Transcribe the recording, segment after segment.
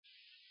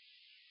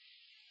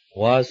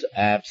Was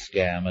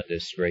Abscam a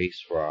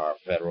disgrace for our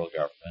federal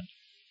government?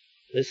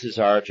 This is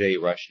R.J.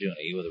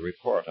 Rushdoony with a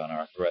report on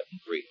our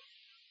threatened freedom.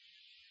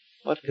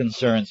 What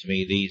concerns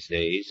me these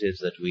days is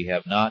that we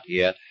have not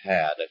yet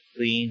had a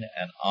clean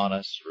and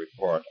honest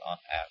report on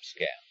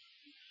Abscam.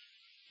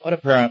 What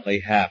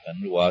apparently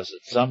happened was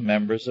that some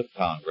members of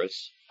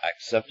Congress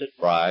accepted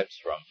bribes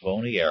from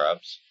phony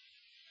Arabs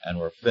and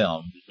were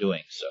filmed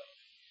doing so.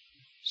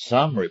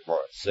 Some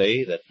reports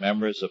say that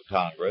members of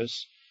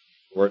Congress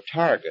were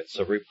targets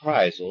of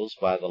reprisals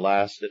by the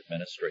last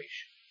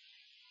administration.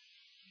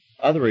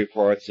 Other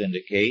reports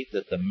indicate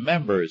that the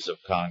members of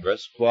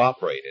Congress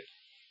cooperated,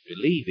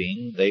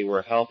 believing they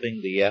were helping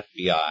the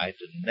FBI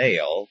to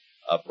nail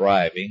a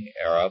bribing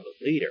Arab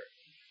leader.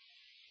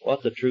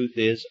 What the truth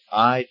is,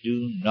 I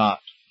do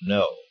not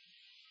know,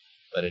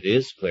 but it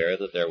is clear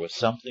that there was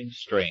something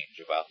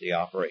strange about the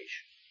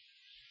operation.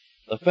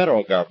 The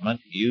federal government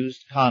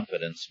used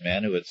confidence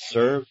men who had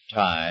served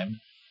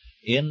time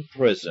in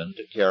prison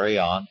to carry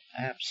on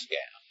Abscam.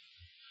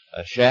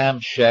 A sham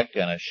sheikh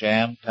and a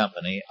sham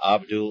company,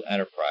 Abdul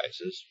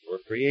Enterprises, were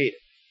created.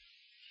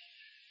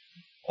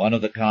 One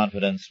of the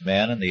confidence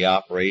men in the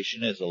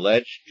operation is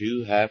alleged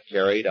to have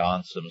carried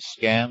on some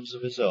scams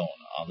of his own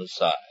on the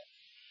side.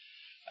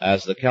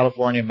 As the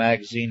California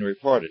Magazine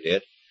reported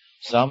it,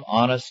 some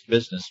honest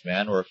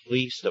businessmen were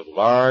fleeced of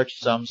large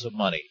sums of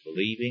money,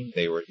 believing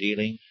they were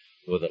dealing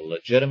with a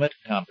legitimate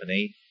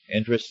company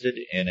interested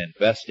in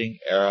investing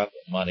Arab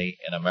money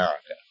in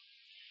America.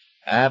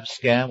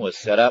 Abscam was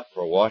set up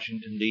for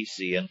Washington,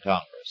 D.C. and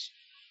Congress,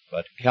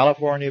 but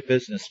California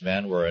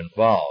businessmen were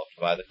involved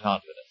by the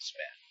confidence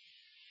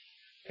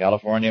men.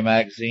 California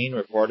Magazine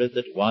reported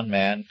that one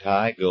man,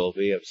 Kai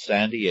Gulvey of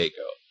San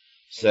Diego,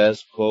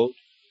 says, quote,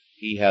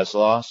 "He has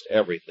lost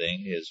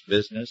everything, his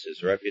business,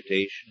 his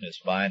reputation, his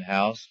fine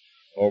house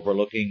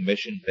overlooking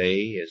Mission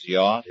Bay, his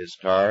yacht, his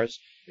cars,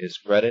 his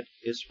credit,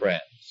 his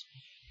friends.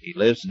 He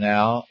lives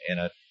now in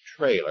a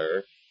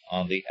trailer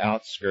on the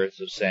outskirts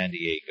of San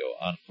Diego,"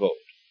 unquote.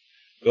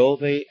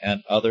 Gulvey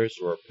and others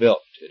were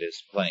bilked, it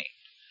is claimed,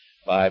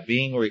 by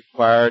being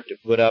required to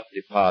put up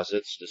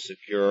deposits to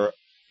secure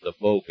the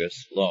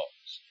bogus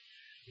loans.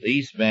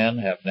 These men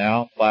have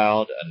now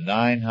filed a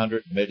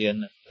 $900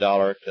 million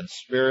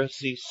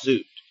conspiracy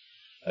suit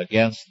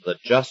against the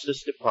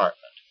Justice Department,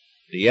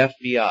 the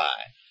FBI,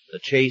 the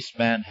Chase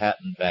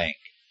Manhattan Bank,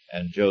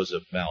 and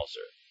Joseph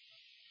Melzer.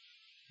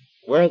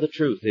 Where the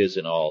truth is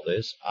in all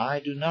this, I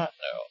do not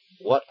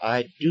know. What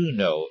I do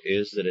know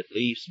is that it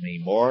leaves me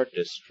more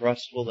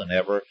distrustful than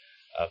ever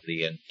of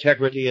the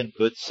integrity and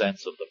good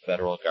sense of the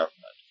federal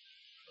government.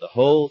 The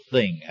whole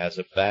thing has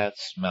a bad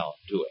smell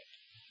to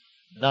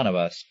it. None of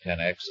us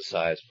can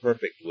exercise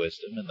perfect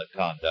wisdom in the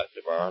conduct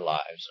of our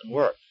lives and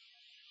work.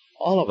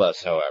 All of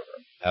us,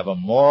 however, have a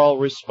moral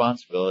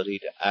responsibility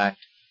to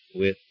act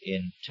with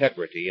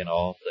integrity in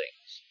all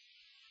things.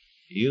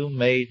 You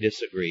may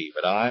disagree,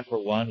 but I,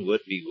 for one,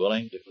 would be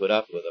willing to put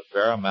up with a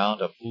fair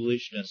amount of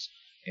foolishness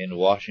in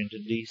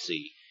Washington,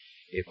 D.C.,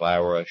 if I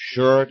were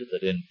assured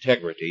that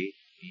integrity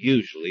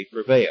usually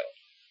prevailed.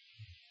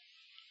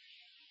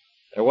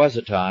 There was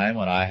a time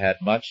when I had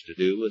much to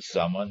do with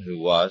someone who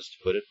was,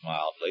 to put it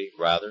mildly,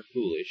 rather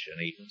foolish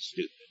and even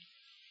stupid.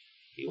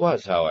 He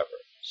was, however,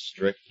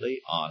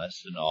 strictly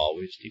honest and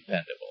always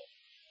dependable.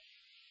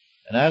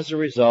 And as a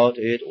result,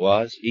 it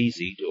was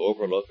easy to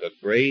overlook a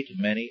great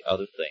many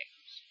other things.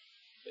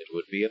 It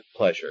would be a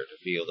pleasure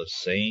to feel the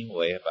same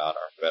way about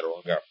our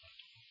federal government.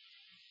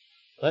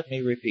 Let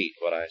me repeat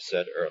what I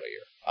said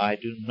earlier. I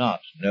do not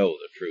know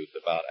the truth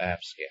about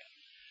Abscam,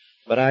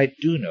 but I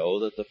do know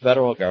that the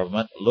federal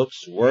government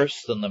looks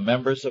worse than the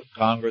members of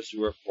Congress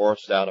who were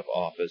forced out of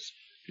office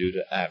due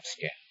to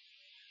Abscam.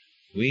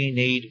 We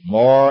need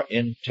more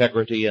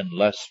integrity and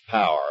less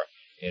power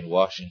in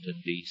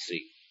Washington,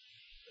 D.C.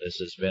 This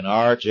has been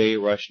R.J.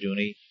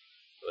 Rushdoony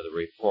with a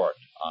report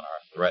on our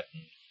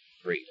threatened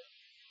freedom.